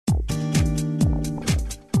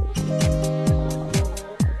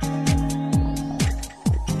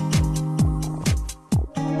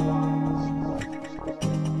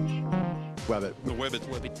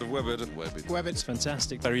Webit. Webit. Webit's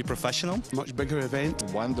fantastic. Very professional. Much bigger event.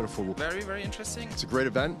 Wonderful. Very, very interesting. It's a great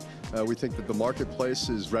event. We think that the marketplace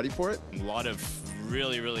is ready for it. A lot of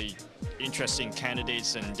really interesting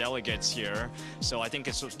candidates and delegates here. So I think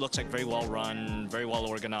it looks like very well run, very well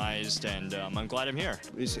organized, and I'm glad I'm here.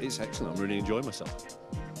 It's excellent. I'm really enjoying myself.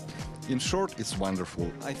 In short, it's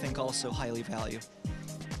wonderful. I think also highly value.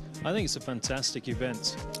 I think it's a fantastic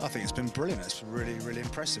event. I think it's been brilliant. It's really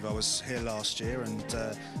impressive. I was here last year, and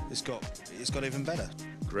it's got even better.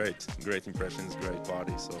 Great impressions, great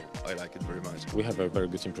party, so I like it very much. We have very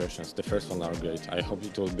good impressions. The first one are great. I hope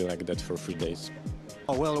it will be like that for 3 days.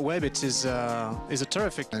 Oh well, Webit is a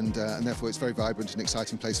terrific, And therefore it's very vibrant and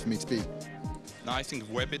exciting place for me to be. Now, I think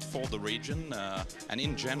Webit for the region and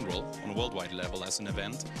in general, on a worldwide level as an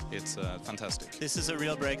event, it's fantastic. This is a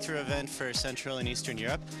real breakthrough event for Central and Eastern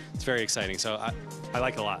Europe. It's very exciting, so I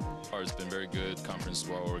like it a lot. It's been very good. Conference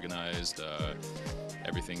well organized.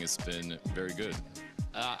 Everything has been very good.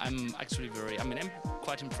 I'm actually I'm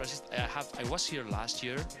quite impressed. I was here last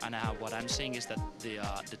year, and what I'm saying is that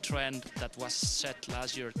the trend that was set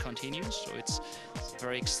last year continues. So it's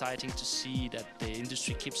very exciting to see that the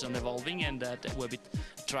industry keeps on evolving and that Webit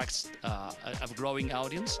attracts a growing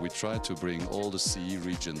audience. We try to bring all the CE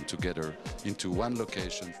region together into one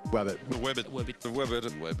location. Webit. Webit.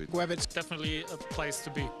 Webit's definitely a place to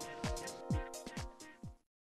be.